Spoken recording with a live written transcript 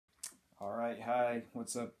All right, hi,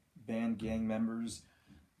 what's up, band gang members?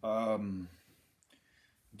 Um,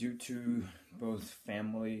 Due to both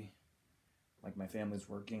family, like my family's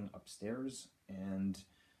working upstairs, and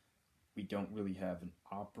we don't really have an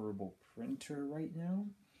operable printer right now.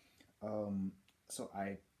 Um, so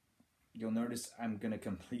you'll notice I'm gonna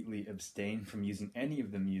completely abstain from using any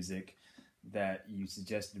of the music that you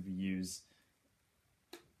suggested we use,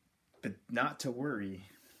 but not to worry.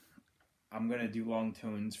 I'm gonna do long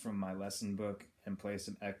tones from my lesson book and play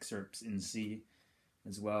some excerpts in C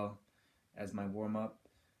as well as my warm up.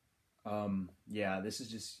 Yeah, this is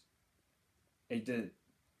just the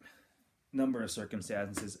number of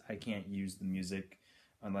circumstances I can't use the music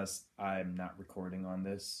unless I'm not recording on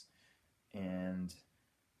this, and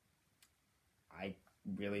I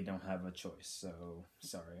really don't have a choice. So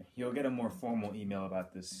sorry. You'll get a more formal email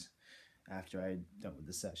about this after I'm done with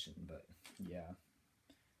the session, but yeah,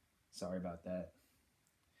 sorry about that.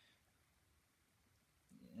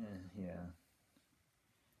 Yeah,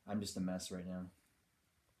 I'm just a mess right now.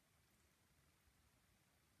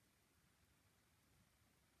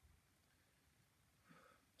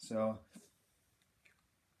 So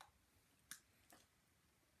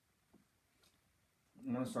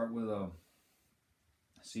I'm gonna start with a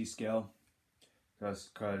C scale because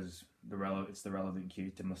it's the relevant key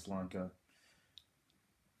to Maslanka.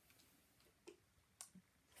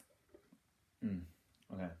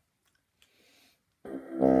 Okay.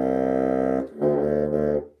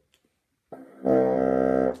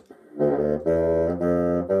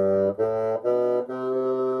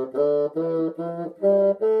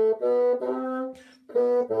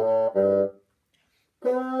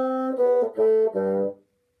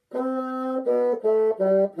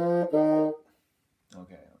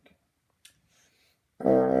 Okay, okay.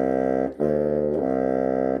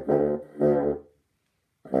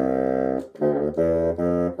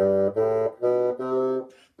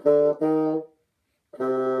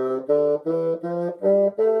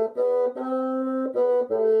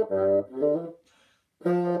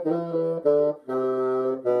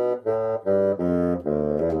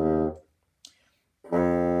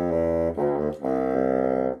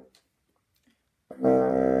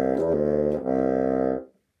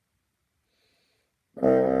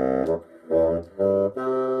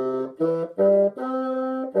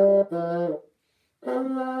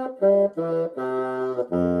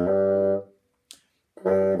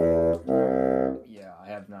 Yeah, I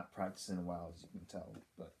have not practiced in a while, as you can tell,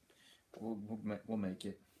 but we'll make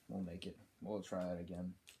it. We'll make it. We'll try it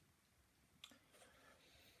again.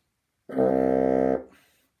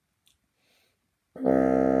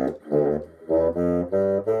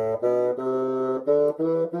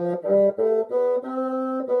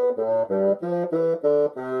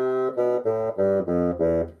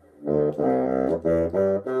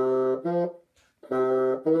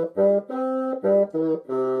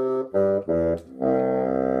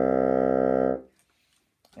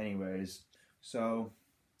 Anyways, so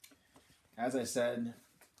as I said,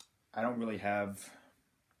 I don't really have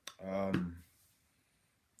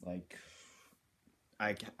like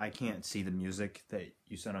I can't see the music that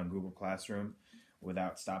you sent on Google Classroom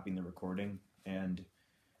without stopping the recording, and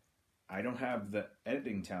I don't have the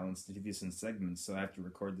editing talents to do this in segments, so I have to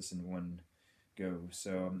record this in one go.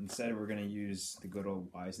 So instead, we're going to use the good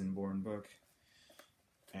old Weisenborn book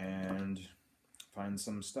and find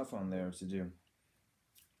some stuff on there to do.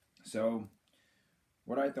 So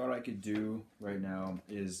what I thought I could do right now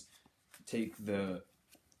is take the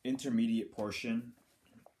intermediate portion.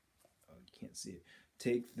 Oh, you can't see it.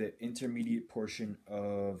 Take the intermediate portion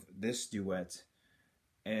of this duet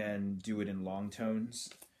and do it in long tones.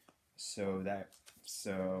 So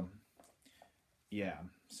yeah.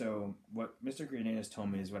 So what Mr. Granados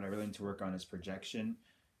told me is what I really need to work on is projection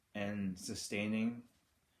and sustaining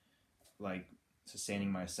my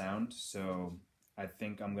sound. So I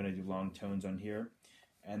think I'm gonna do long tones on here,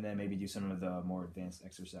 and then maybe do some of the more advanced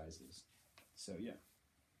exercises. So yeah.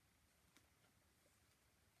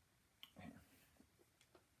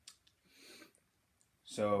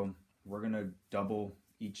 So we're gonna double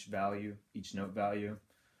each note value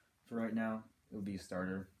for right now. It'll be a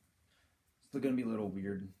starter. It's still gonna be a little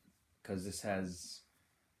weird because this has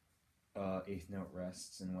eighth note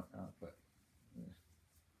rests and whatnot, but yeah.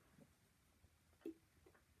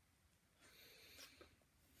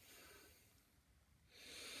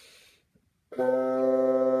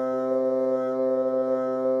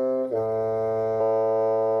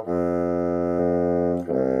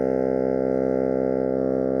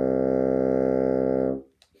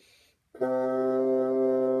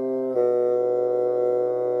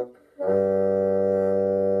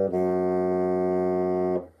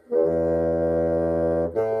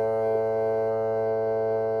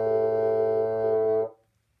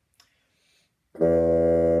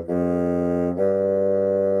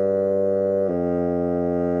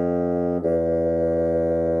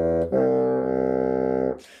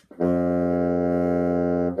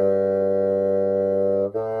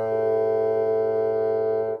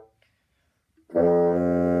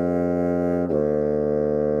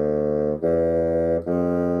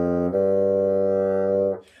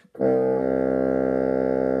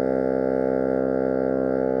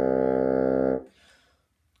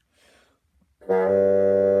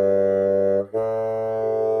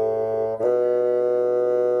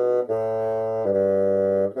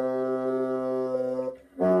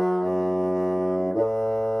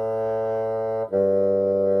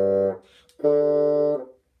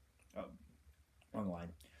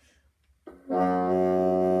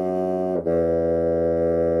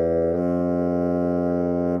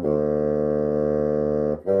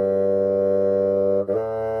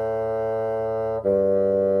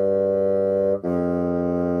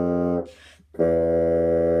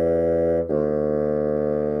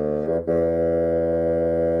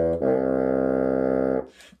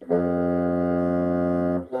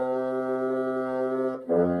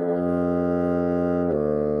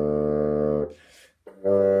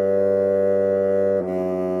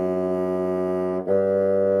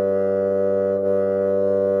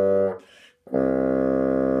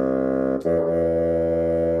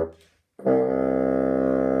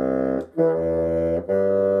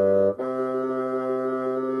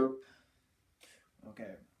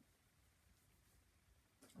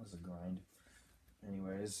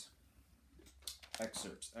 Anyways,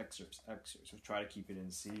 excerpts. We'll try to keep it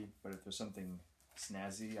in C, but if there's something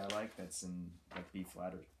snazzy I like that's in like B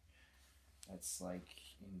flat, or that's like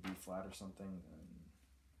in B flat or something, then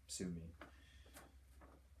sue me.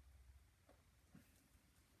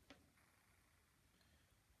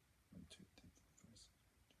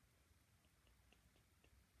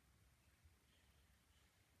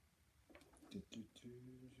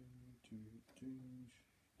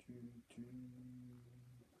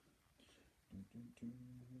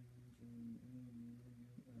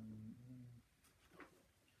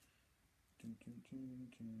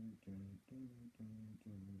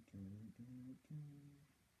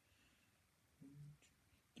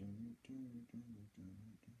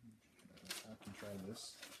 I can try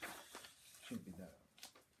this. Shouldn't be that.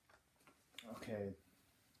 Okay.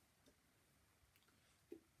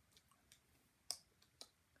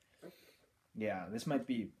 Yeah, this might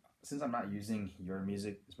be, since I'm not using your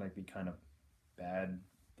music, this might be kind of bad,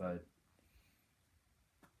 but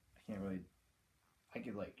I can't really, I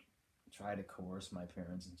could like try to coerce my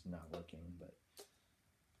parents into not working, but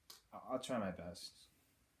I'll try my best.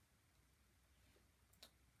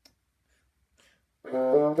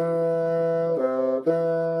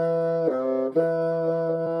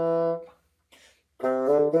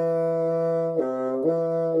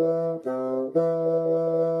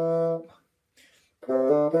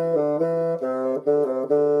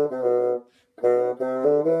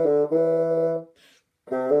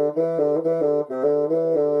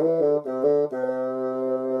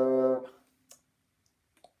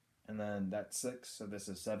 And then that's 6, so this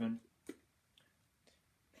is 7.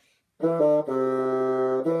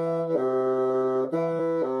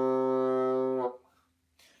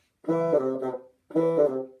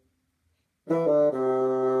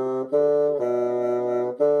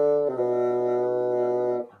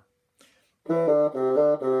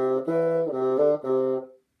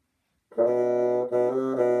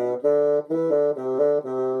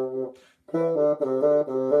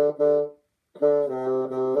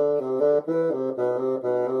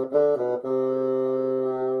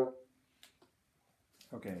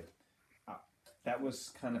 Okay, that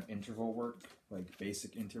was kind of interval work, like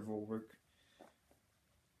basic interval work.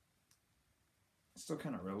 It's still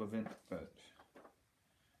kind of relevant, but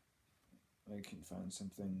I can find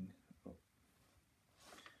something. Oh.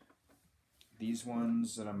 These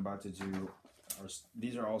ones that I'm about to do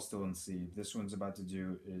these are all still in C. This one's about to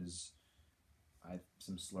do is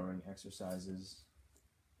some slurring exercises.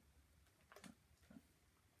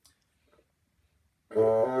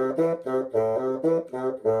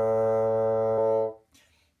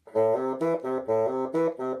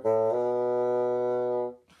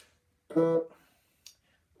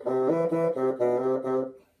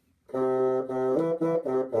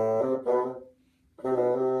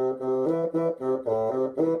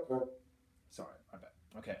 Sorry, my bad.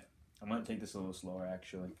 Okay, I'm gonna take this a little slower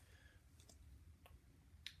actually.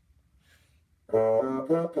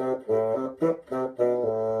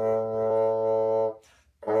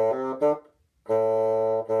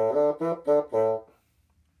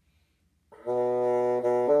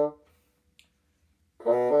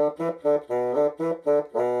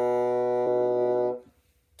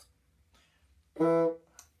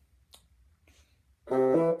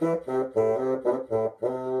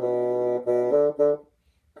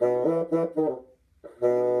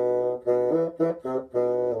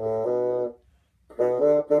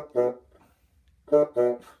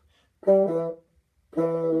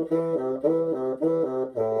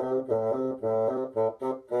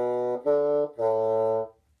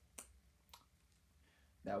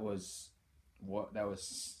 That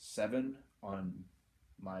was 7 on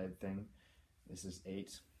my thing. This is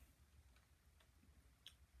 8.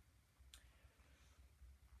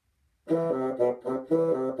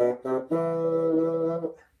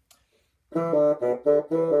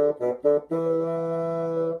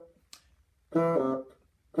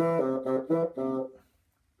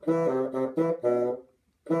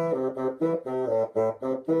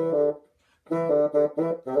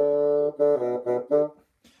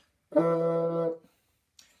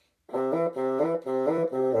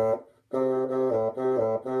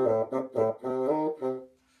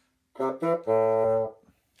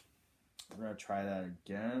 We're gonna try that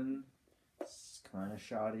again. It's kind of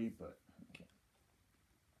shoddy, but okay.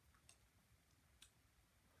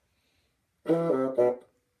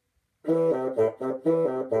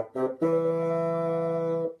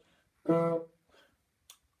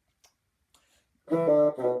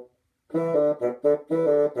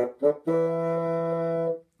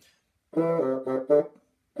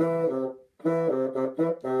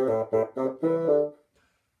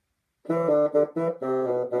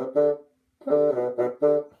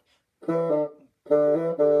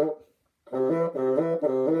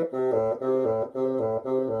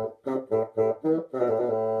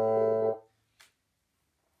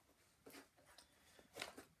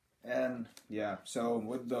 And yeah, so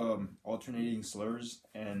with the alternating slurs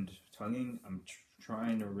and tonguing, I'm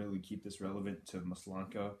trying to really keep this relevant to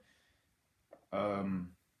Maslanka.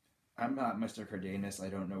 Um, I'm not Mr. Cardenas. I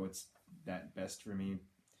don't know what's that best for me,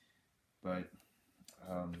 but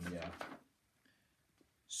yeah.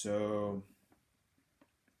 So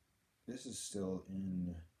this is still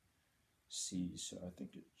in C, so I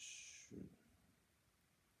think it should.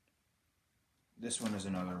 This one is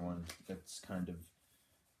another one that's kind of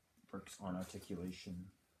works on articulation.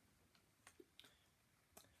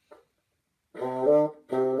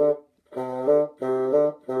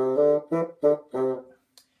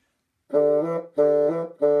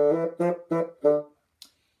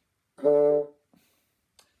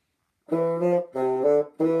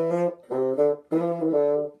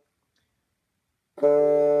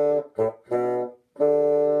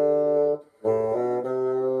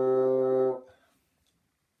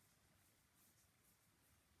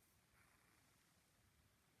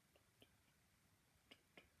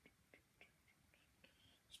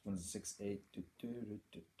 This one's 6/8.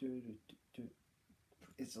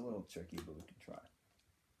 It's a little tricky, but we can try.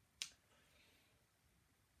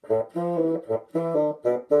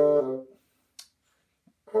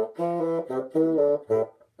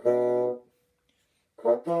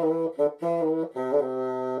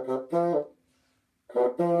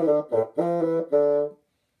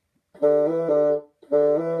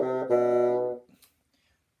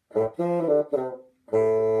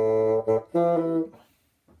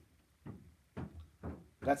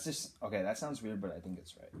 That's just okay. That sounds weird, but I think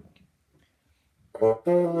it's right.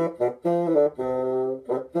 Okay.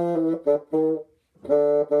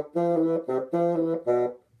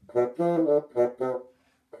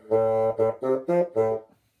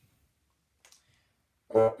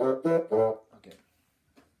 Okay.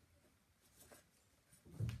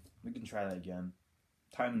 We can try that again.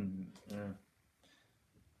 Time.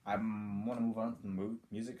 I want to move on to the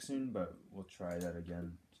music soon, but we'll try that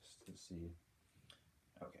again just to see.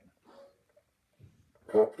 Okay.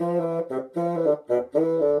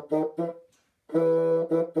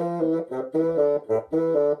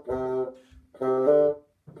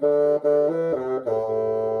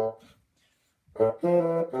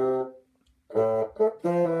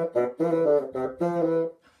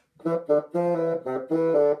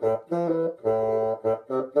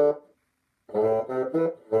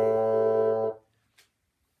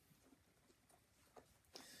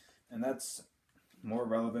 And that's more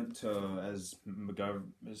relevant to, as Mrs.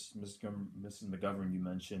 McGovern, you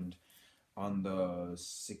mentioned, on the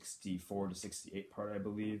 64 to 68 part, I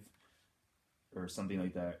believe, or something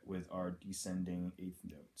like that, with our descending eighth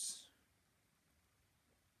notes.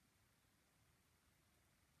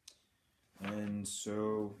 And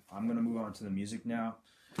so I'm going to move on to the music now.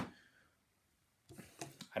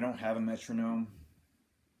 I don't have a metronome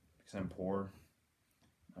because I'm poor.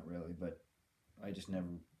 Not really, but I just never...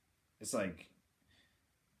 It's like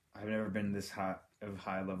I've never been this high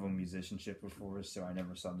level musicianship before, so I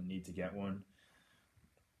never saw the need to get one.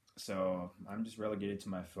 So I'm just relegated to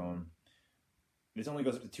my phone. This only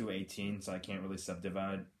goes up to 218, so I can't really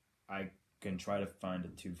subdivide. I can try to find a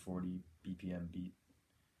 240 BPM beat.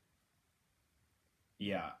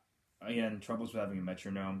 Yeah, again, troubles with having a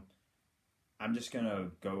metronome. I'm just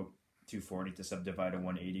gonna go 240 to subdivide a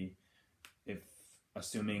 180. If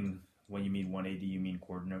assuming when you mean 180, you mean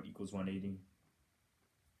quarter note equals 180.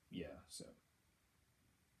 Yeah, so.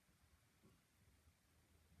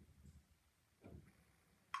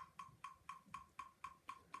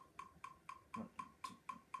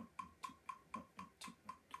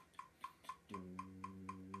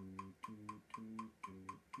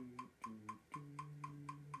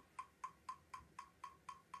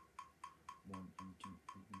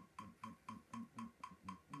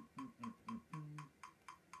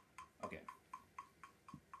 Okay.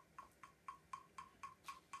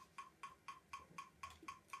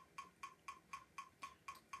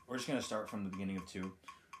 We're just gonna start from the beginning of 2.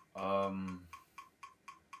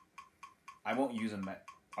 I won't use a met.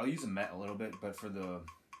 I'll use a met a little bit, but for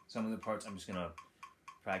some of the parts, I'm just gonna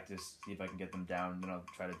practice, see if I can get them down, then I'll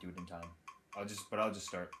try to do it in time. I'll just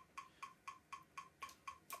start.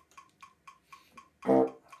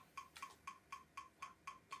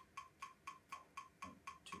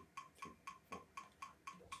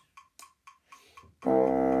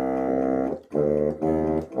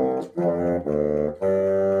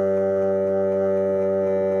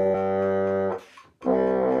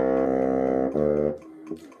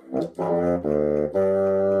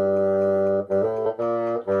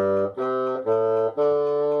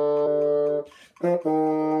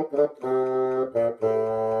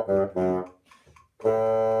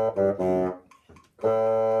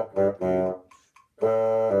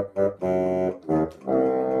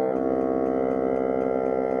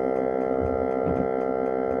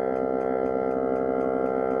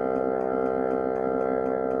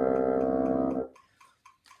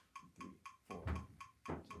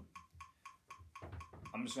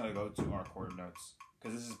 just gonna go to our quarter notes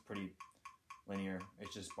because this is pretty linear.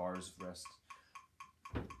 It's just bars of rest.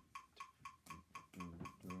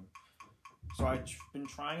 So I've been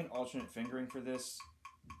trying an alternate fingering for this.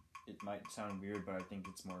 It might sound weird, but I think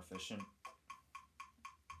it's more efficient.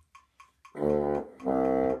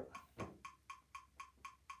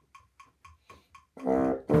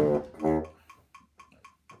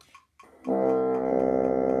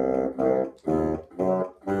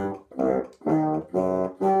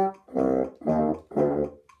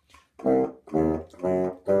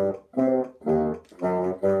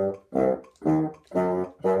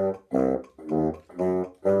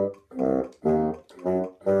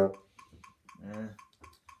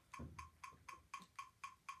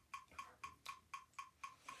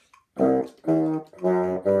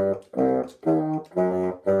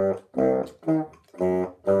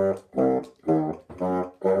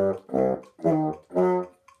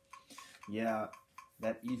 Yeah,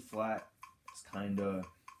 that E flat is kind of.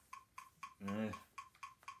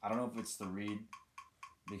 I don't know if it's the reed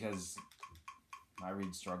because my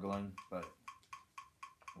reed's struggling, but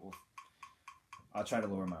I'll try to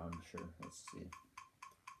lower my own. Sure, let's see.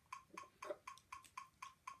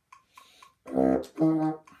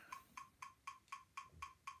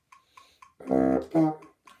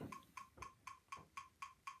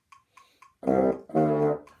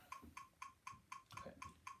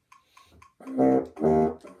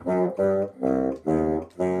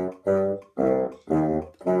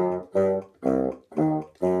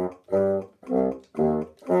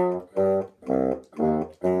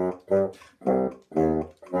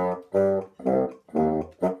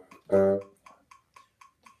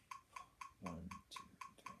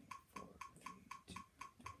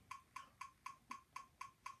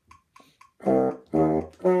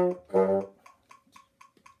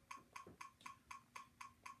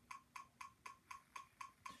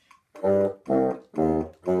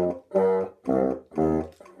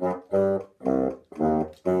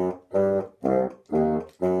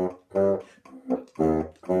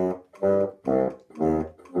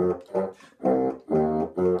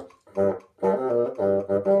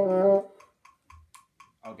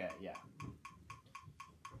 Okay, yeah.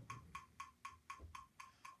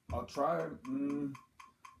 I'll try,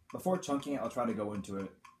 before chunking it, I'll try to go into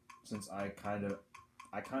it, since I kind of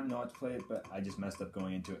know how to play it, but I just messed up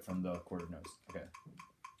going into it from the quarter notes. Okay.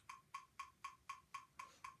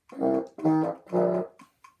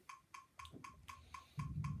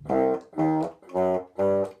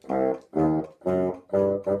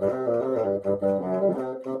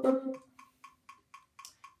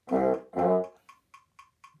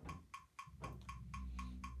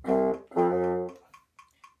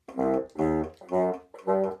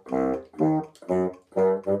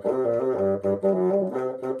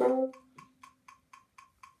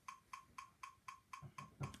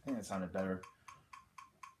 I think that sounded better.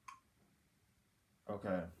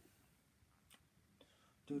 Okay.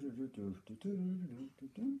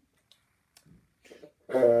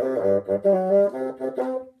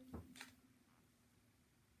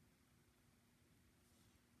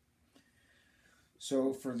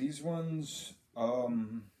 So for these ones,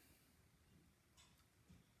 because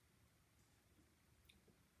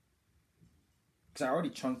I already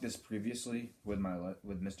chunked this previously with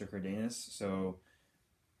with Mr. Cardenas, so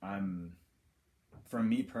for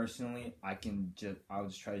me personally, I'll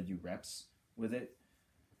just try to do reps with it.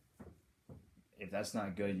 If that's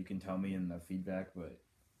not good, you can tell me in the feedback, but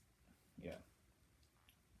yeah.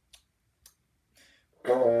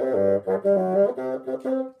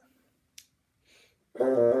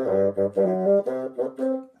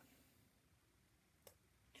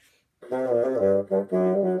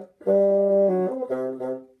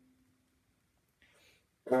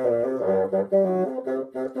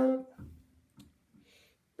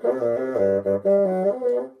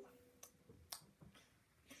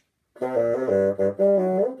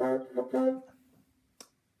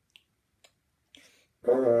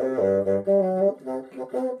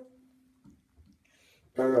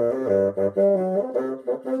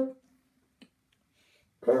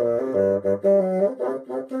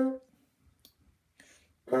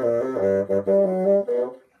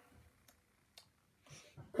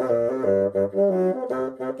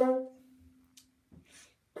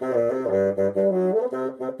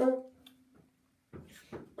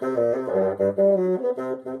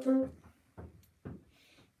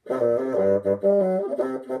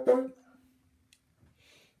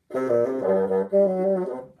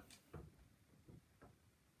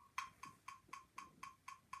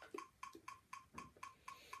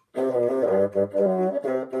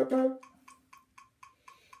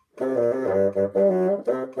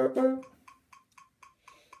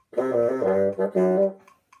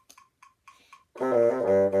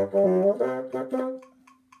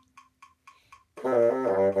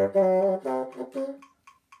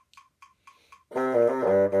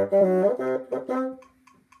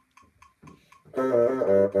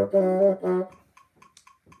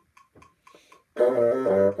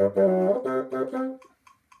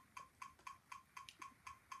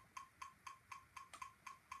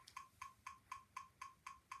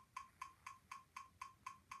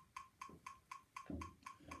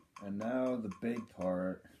 And now the big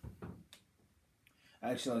part.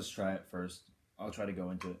 Actually, let's try it first. I'll try to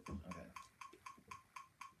go into it. Okay.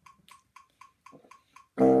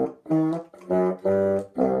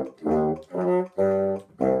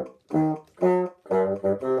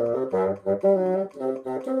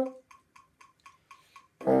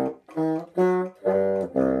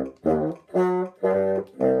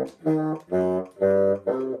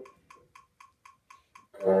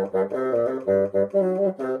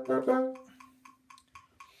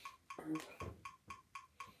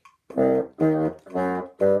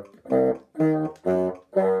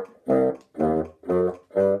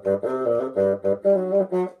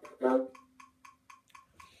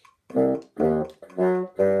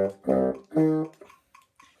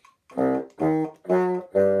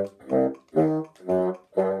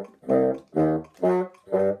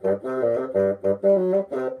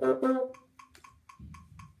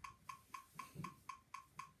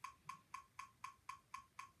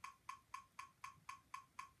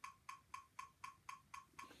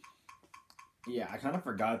 Yeah, I kind of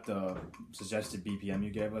forgot the suggested BPM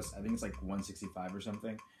you gave us. I think it's like 165 or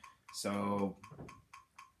something. So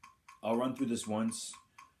I'll run through this once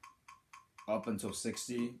up until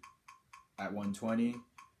 60 at 120.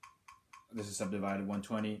 This is subdivided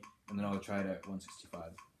 120, and then I'll try it at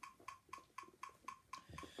 165.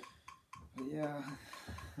 But yeah,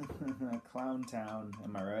 Clown Town,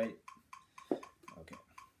 am I right? Okay.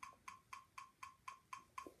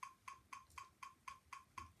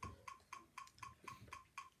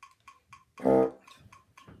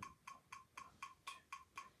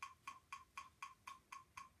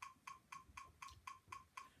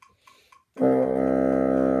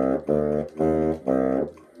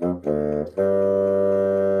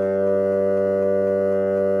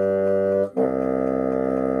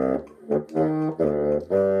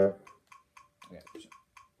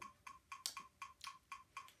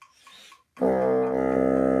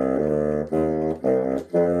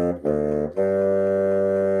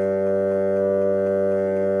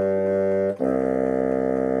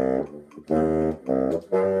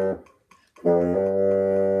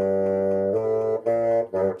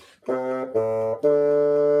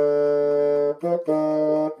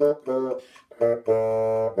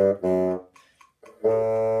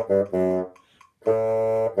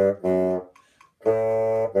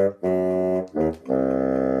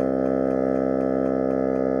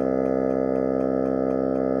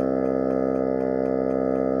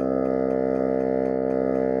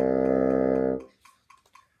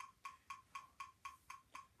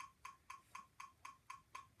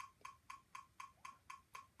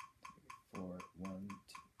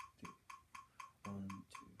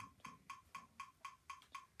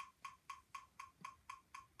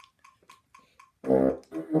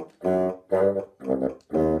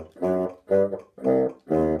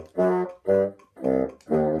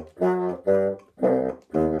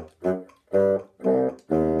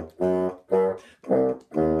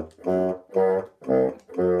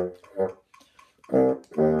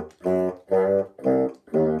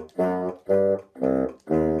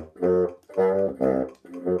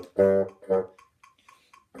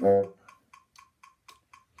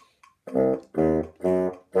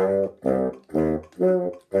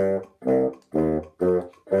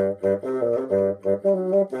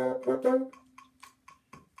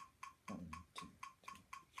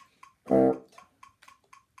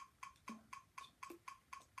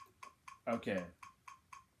 Okay.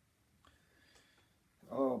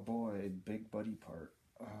 Oh boy, big buddy part.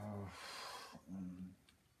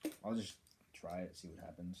 I'll just try it, see what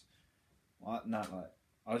happens. Well,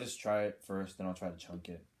 I'll just try it first, then I'll try to chunk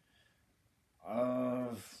it.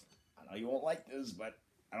 I know you won't like this, but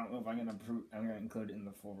I don't know if I'm gonna include it in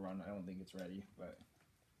the full run. I don't think it's ready, but.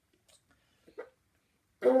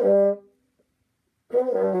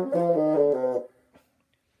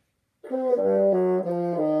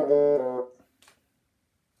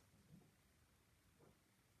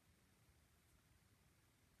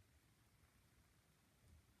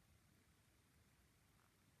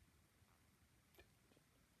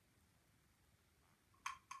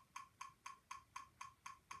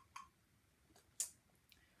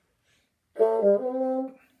 Okay.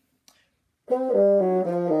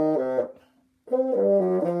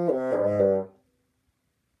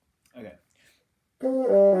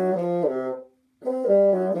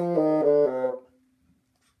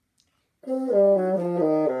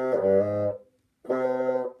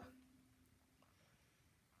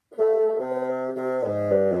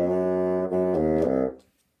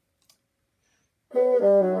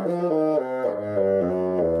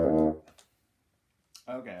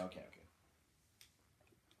 Okay.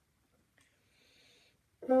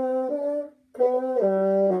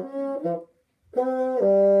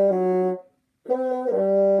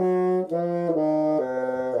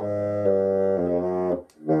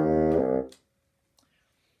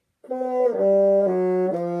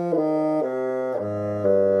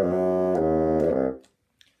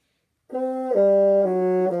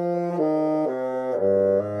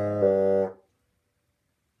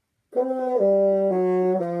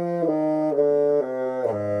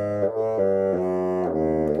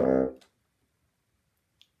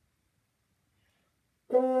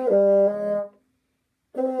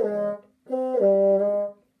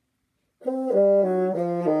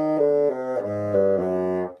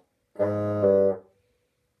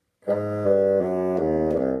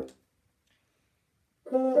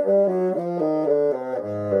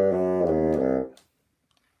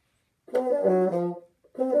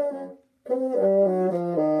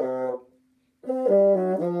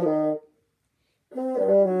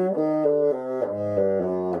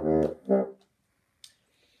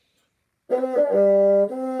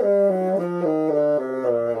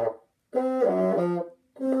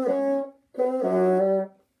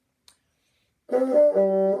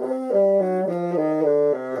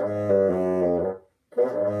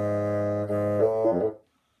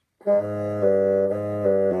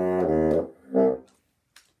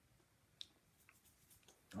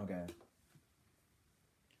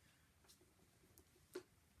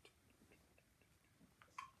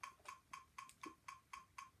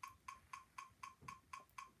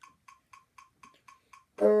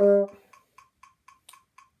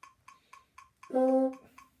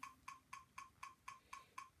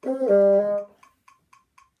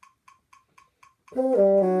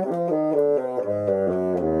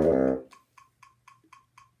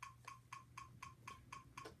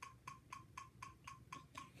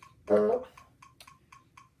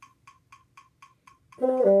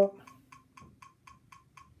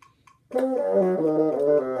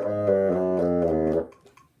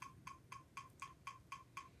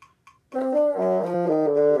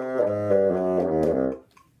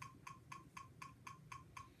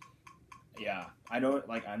 Yeah, I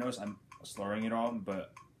notice I'm slurring it all,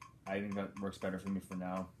 but I think that works better for me for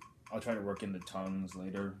now. I'll try to work in the tongues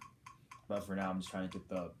later, but for now I'm just trying to get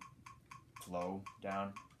the flow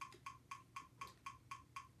down.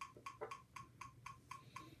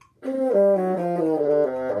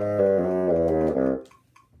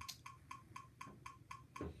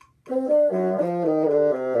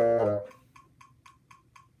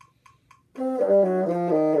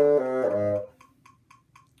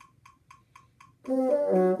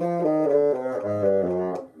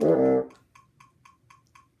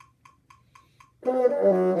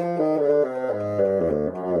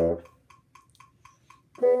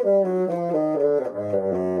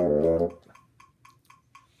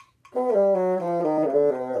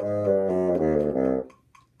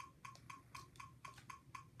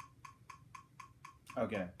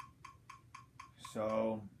 Okay,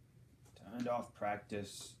 so to end off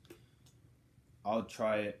practice, I'll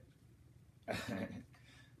try it.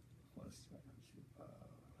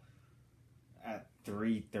 At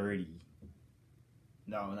 3:30.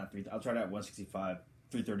 No, not 3. I'll try it at 165.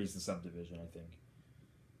 3:30 is the subdivision, I think.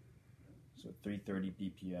 So 3:30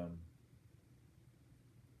 BPM.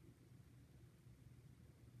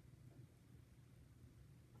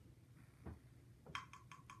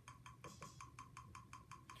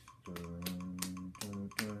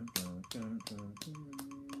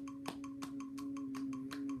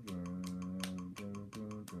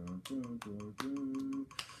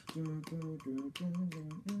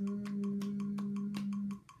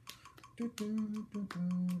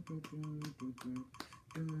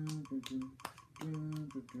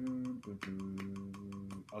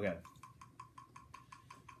 Okay.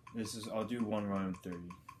 I'll do one round 30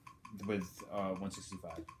 with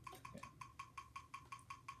 165. Okay.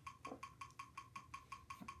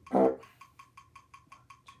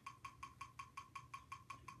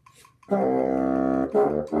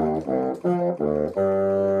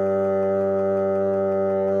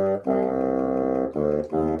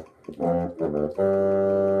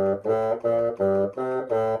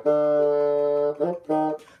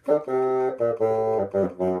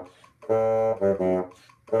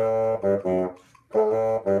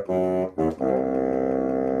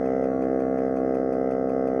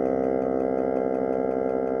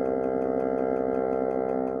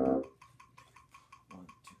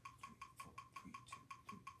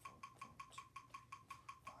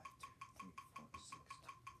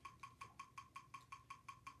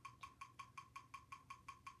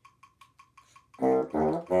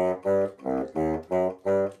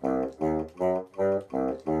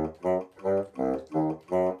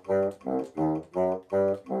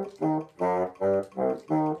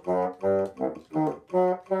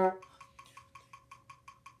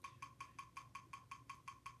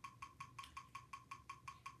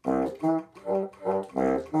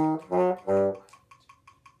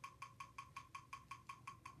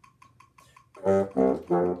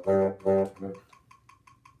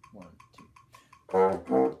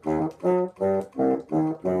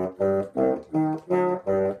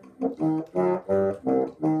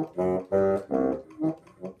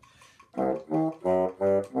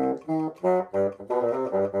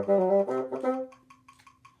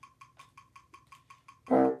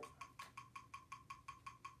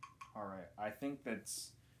 Alright, I think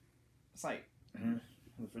it's like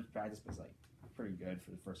the first practice was like pretty good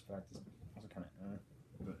for the first practice, but also kind of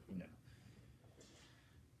but you know.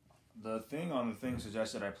 The thing on the thing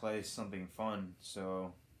suggested I play something fun,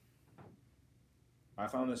 so I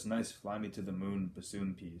found this nice Fly Me to the Moon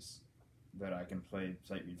bassoon piece that I can play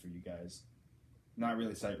sight read for you guys. Not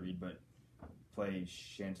really sight read, but play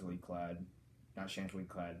shantily clad. Not shantily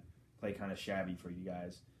clad. Play kind of shabby for you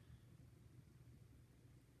guys.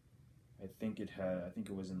 I think it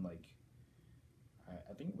was in like,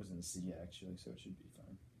 I think it was in C actually, so it should be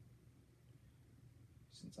fine.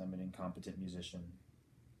 Since I'm an incompetent musician.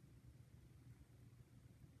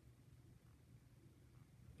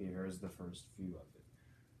 Okay, here's the first few of it.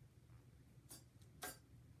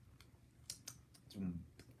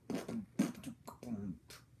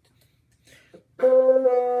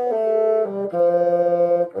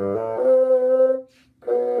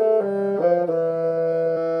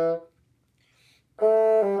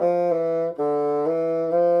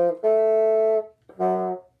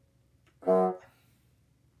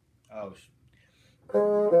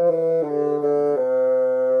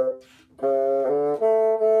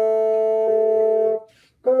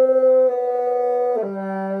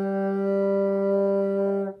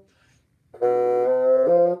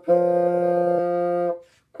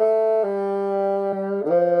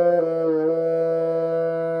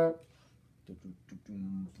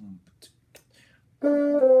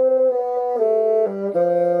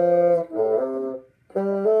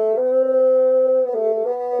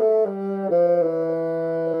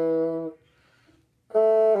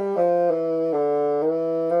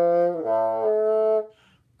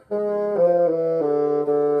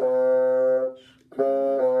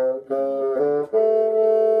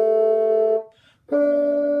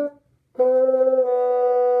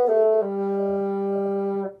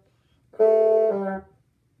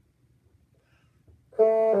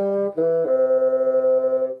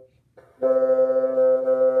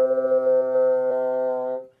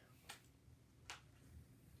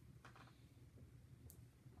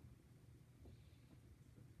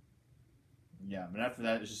 Yeah, but after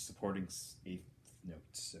that, it's just supporting eighth notes.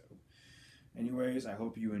 So, anyways, I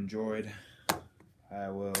hope you enjoyed. I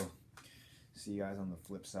will see you guys on the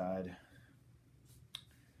flip side.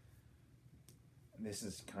 This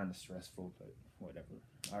is kind of stressful, but whatever.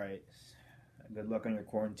 All right. Good luck on your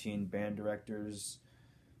quarantine, band directors.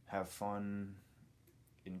 Have fun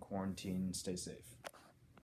in quarantine. Stay safe.